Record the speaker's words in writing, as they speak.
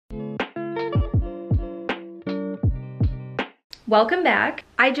Welcome back.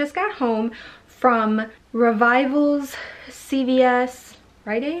 I just got home from Revival's, CVS,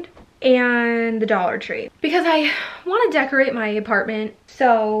 Rite Aid, and the Dollar Tree because I want to decorate my apartment.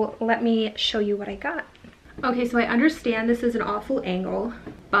 So let me show you what I got. Okay, so I understand this is an awful angle,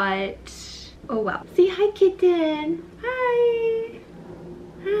 but oh well. Say hi, kitten. Hi.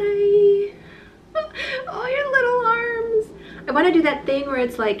 Hi. Oh, your little arms. I want to do that thing where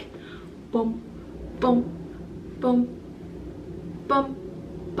it's like boom, boom, boom, bum,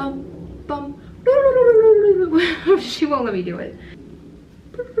 bum, bum. She won't let me do it.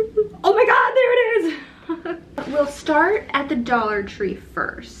 Oh my god, there it is! We'll start at the Dollar Tree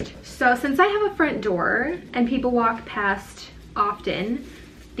first. So since I have a front door and people walk past often,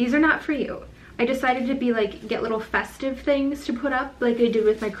 these are not for you. I decided to be like, get little festive things to put up like I did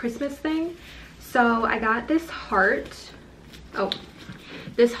with my Christmas thing. So I got this heart. Oh,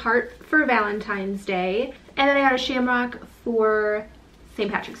 this heart for Valentine's Day. And then I got a shamrock for St.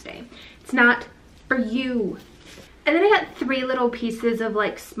 Patrick's Day. It's not for you. And then I got 3 little pieces of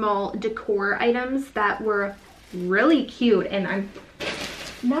like small decor items that were really cute. And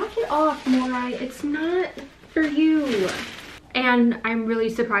knock it off, Morai. It's not for you. And I'm really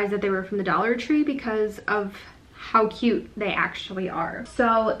surprised that they were from the Dollar Tree because of how cute they actually are.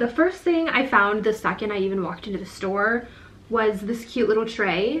 So the first thing I found the second I even walked into the store was this cute little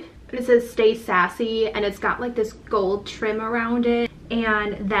tray. It says "Stay Sassy" and it's got like this gold trim around it.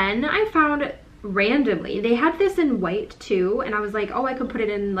 And then I found randomly, they had this in white too, and I was like, oh, I could put it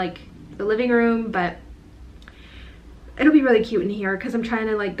in like the living room, but it'll be really cute in here because I'm trying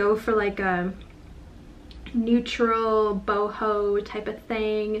to like go for like a neutral boho type of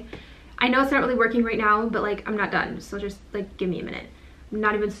thing. I know it's not really working right now, but like I'm not done, so just like give me a minute. I'm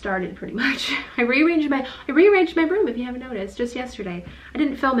not even started pretty much. I rearranged my room, if you haven't noticed, just yesterday. I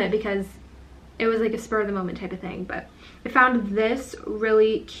didn't film it because it was like a spur of the moment type of thing, but I found this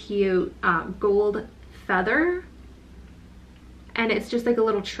really cute gold feather, and it's just like a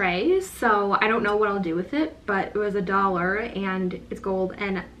little tray, so I don't know what I'll do with it, but it was $1 and it's gold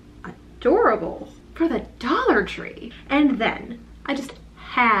and adorable for the Dollar Tree. And then I just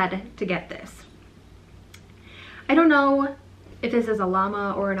had to get this. I don't know if this is a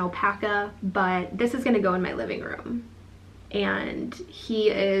llama or an alpaca, but this is gonna go in my living room, and he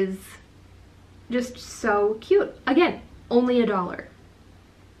is just so cute. Again, only $1,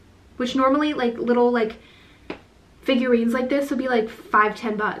 which normally like little like figurines like this would be like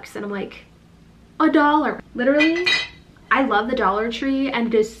 $5–10 bucks, and I'm like, $1. Literally, I love the Dollar Tree and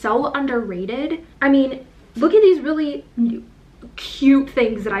it is so underrated. I mean, look at these really cute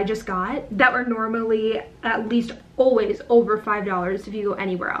things that I just got that were normally at least always over $5 if you go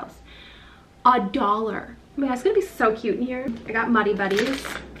anywhere else. $1. Oh my god, it's gonna be so cute in here. I got Muddy Buddies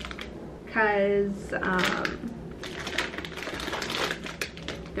because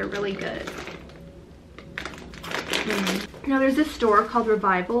they're really good. Now there's this store called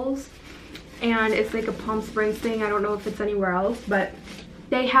Revivals, and it's like a Palm Springs thing. I don't know if it's anywhere else, but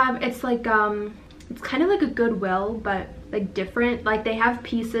they have, it's like it's kind of like a Goodwill, but like different. Like they have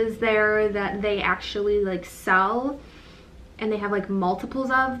pieces there that they actually like sell and they have like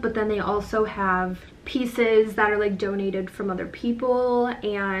multiples of, but then they also have pieces that are like donated from other people,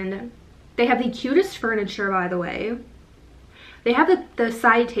 and they have the cutest furniture, by the way. They have the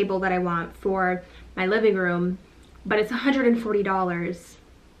side table that I want for my living room, but it's $140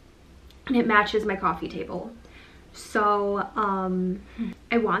 and it matches my coffee table. So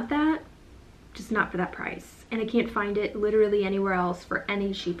I want that, just not for that price. And I can't find it literally anywhere else for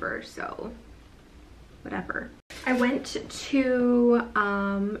any cheaper, so whatever. I went to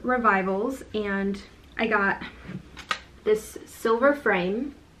Revivals and I got this silver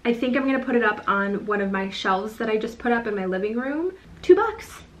frame. I think I'm gonna put it up on one of my shelves that I just put up in my living room. $2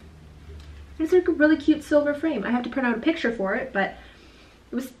 bucks. It's like a really cute silver frame. I have to print out a picture for it, but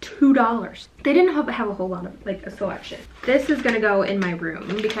it was $2. They didn't have a whole lot of like a selection. This is gonna go in my room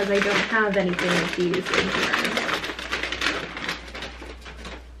because I don't have anything of these in here.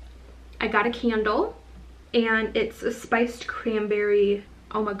 I got a candle and it's a spiced cranberry.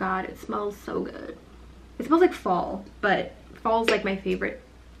 Oh my god, it smells so good. It smells like fall, but fall's like my favorite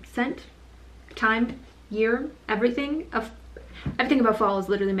scent, time, year, everything about fall is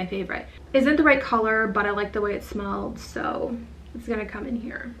literally my favorite. Isn't the right color, but I like the way it smelled, so it's gonna come in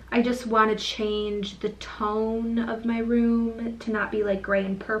here. I just want to change the tone of my room to not be like gray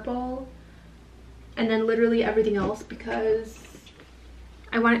and purple, and then literally everything else, because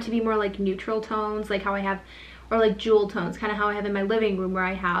I want it to be more like neutral tones, like how I have, or like jewel tones, kind of how I have in my living room, where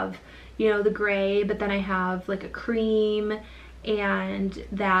I have, you know, the gray, but then I have like a cream and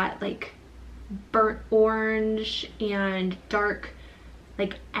that like burnt orange and dark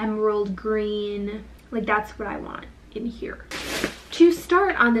like emerald green. Like that's what I want in here. To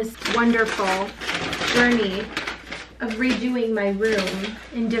start on this wonderful journey of redoing my room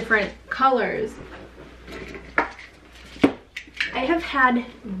in different colors, I have had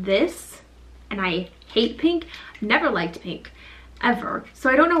this, and I hate pink. Never liked pink, ever. So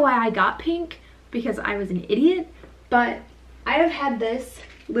I don't know why I got pink, because I was an idiot, but I have had this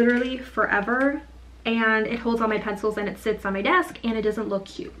literally forever, and it holds all my pencils and it sits on my desk and it doesn't look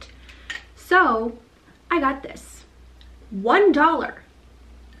cute. So I got this. $1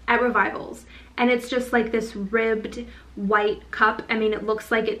 at Revivals, and it's just like this ribbed white cup. I mean, it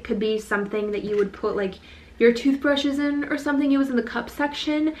looks like it could be something that you would put like your toothbrushes in or something. It was in the cup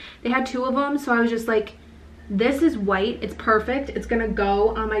section. They had 2 of them, so I was just like, this is white, it's perfect, it's gonna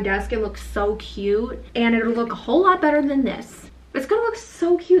go on my desk and look so cute, and it'll look a whole lot better than this. It's gonna look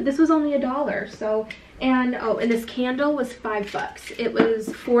so cute. This was only $1, so, and oh, and this candle was $5. It was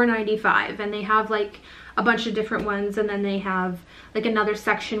 $4.95, and they have like a bunch of different ones, and then they have like another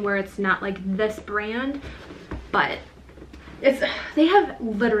section where it's not like this brand, but they have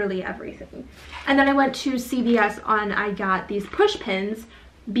literally everything. And then I went to CVS and I got these push pins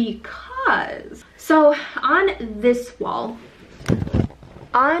because, so on this wall,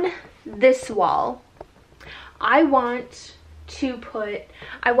 I want to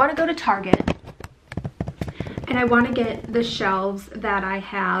go to Target, and I want to get the shelves that I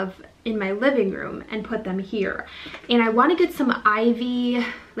have in my living room and put them here. And I want to get some ivy,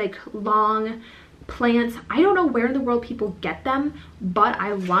 like long plants. I don't know where in the world people get them, but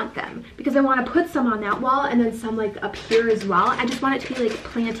I want them because I want to put some on that wall and then some like up here as well. I just want it to be like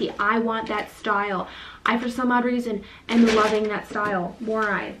planty. I want that style. I, for some odd reason, am loving that style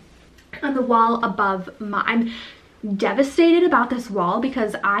more. On the wall above I'm devastated about this wall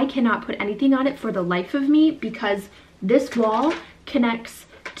because I cannot put anything on it for the life of me, because this wall connects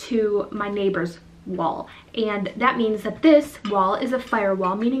to my neighbor's wall, and that means that this wall is a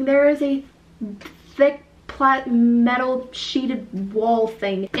firewall, meaning there is a thick metal sheeted wall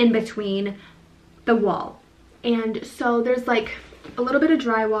thing in between the wall. And so there's like a little bit of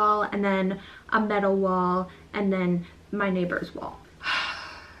drywall and then a metal wall and then my neighbor's wall.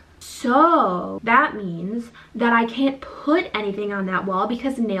 So that means that I can't put anything on that wall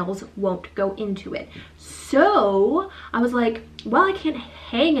because nails won't go into it. So I was like, well, I can't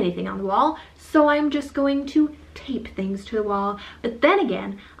hang anything on the wall, so I'm just going to tape things to the wall. But then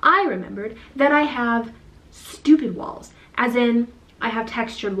again, I remembered that I have stupid walls, as in I have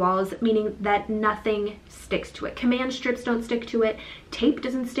textured walls, meaning that nothing sticks to it. Command strips don't stick to it. Tape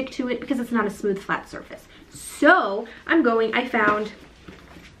doesn't stick to it because it's not a smooth, flat surface. So I found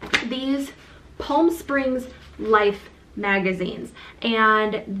these Palm Springs Life magazines,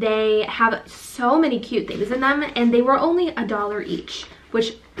 and they have so many cute things in them, and they were only $1 each,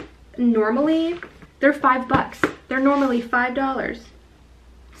 which normally they're $5. They're normally $5,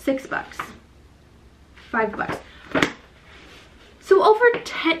 $6, $5. So over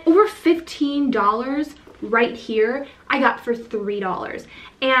 $15 right here I got for $3.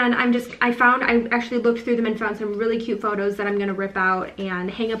 And I actually looked through them and found some really cute photos that I'm gonna rip out and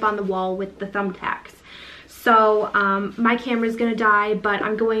hang up on the wall with the thumbtacks. So my camera's gonna die, but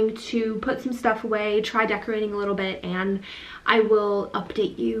I'm going to put some stuff away, try decorating a little bit, and I will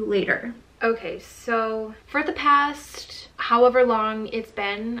update you later. Okay, so for the past however long it's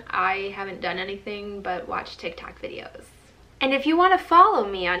been, I haven't done anything but watch TikTok videos. And if you want to follow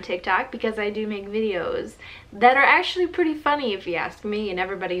me on TikTok, because I do make videos that are actually pretty funny if you ask me and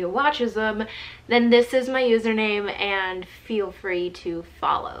everybody who watches them, then this is my username and feel free to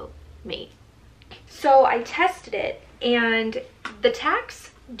follow me. So I tested it and the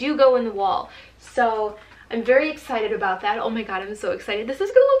tacks do go in the wall. So I'm very excited about that. Oh my god, I'm so excited. This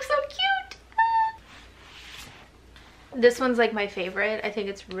is gonna look so cute. This one's like my favorite. I think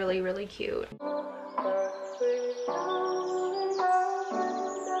it's really, really cute.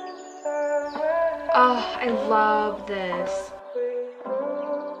 Oh, I love this.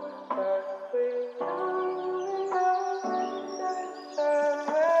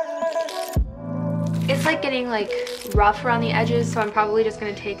 It's like getting like rough around the edges, so I'm probably just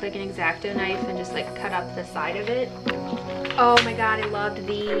gonna take like an X-Acto knife and just like cut up the side of it. Oh my god, I loved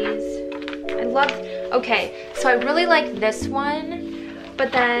these. Okay, so I really like this one,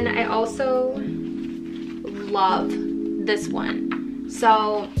 but then I also love this one.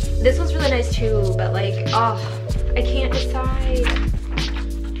 So this one's really nice too, but like, oh, I can't decide.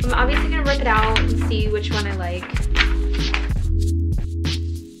 I'm obviously gonna rip it out and see which one I like.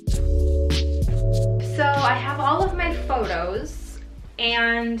 So I have all of my photos,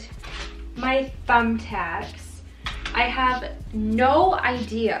 and my thumbtacks. I have no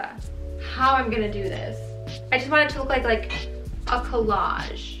idea how I'm gonna do this. I just want it to look like a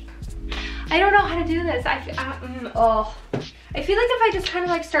collage. I don't know how to do this. I feel like if I just kind of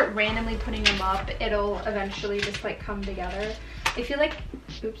like start randomly putting them up, it'll eventually just like come together. I feel like,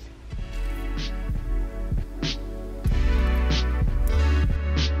 oops.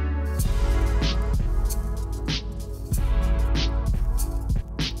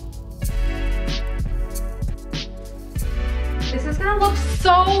 This is gonna look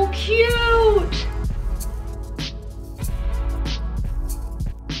so cute.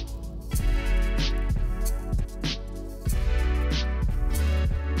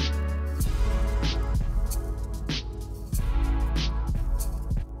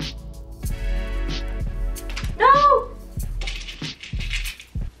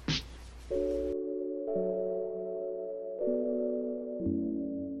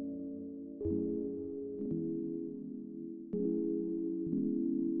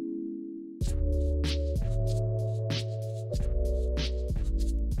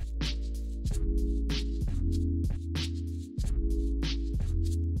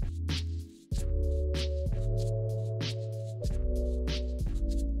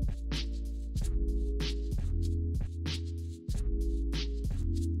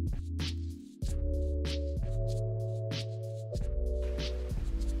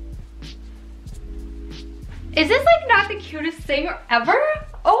 Is this like not the cutest thing ever?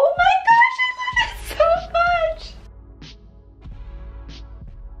 Oh my gosh, I love it so much.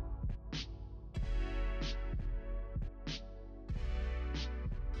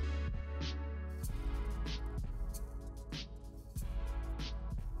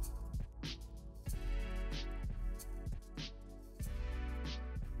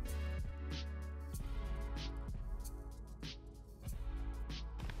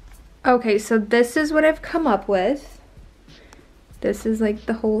 Okay, so this is what I've come up with. This is like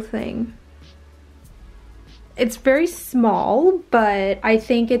the whole thing. It's very small, but I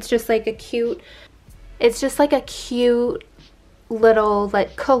think it's just like a cute, little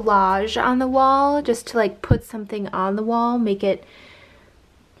like collage on the wall, just to like put something on the wall, make it,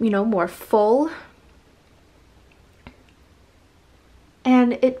 you know, more full.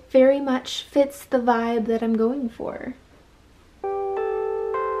 And it very much fits the vibe that I'm going for.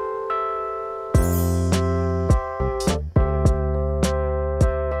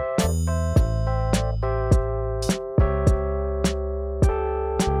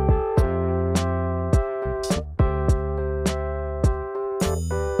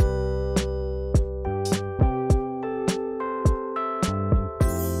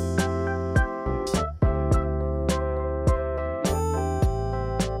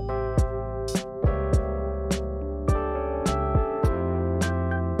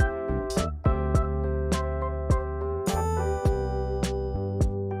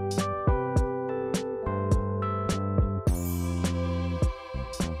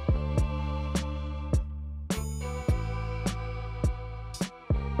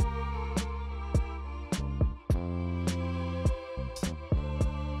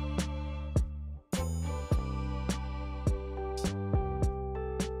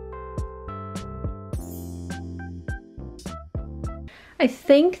 I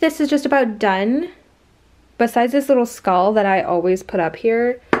think this is just about done. Besides this little skull that I always put up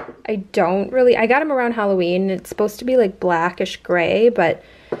here, I got him around Halloween. It's supposed to be like blackish gray, but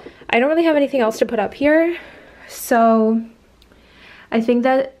I don't really have anything else to put up here. So I think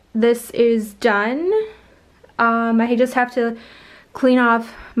that this is done. I just have to clean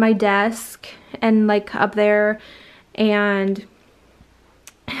off my desk and like up there and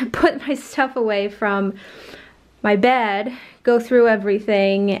put my stuff away from my bed, go through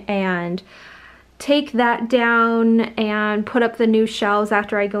everything and take that down and put up the new shelves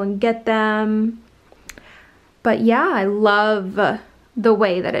after I go and get them. But yeah, I love the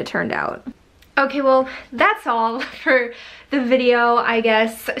way that it turned out. Okay, well, that's all for the video, I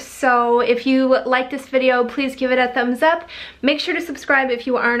guess. So if you like this video, please give it a thumbs up. Make sure to subscribe if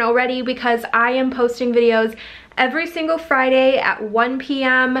you aren't already, because I am posting videos every single Friday at 1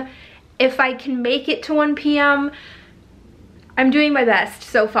 p.m. If I can make it to 1 p.m., I'm doing my best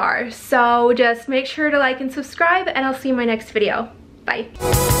so far. So just make sure to like and subscribe, and I'll see you in my next video. Bye.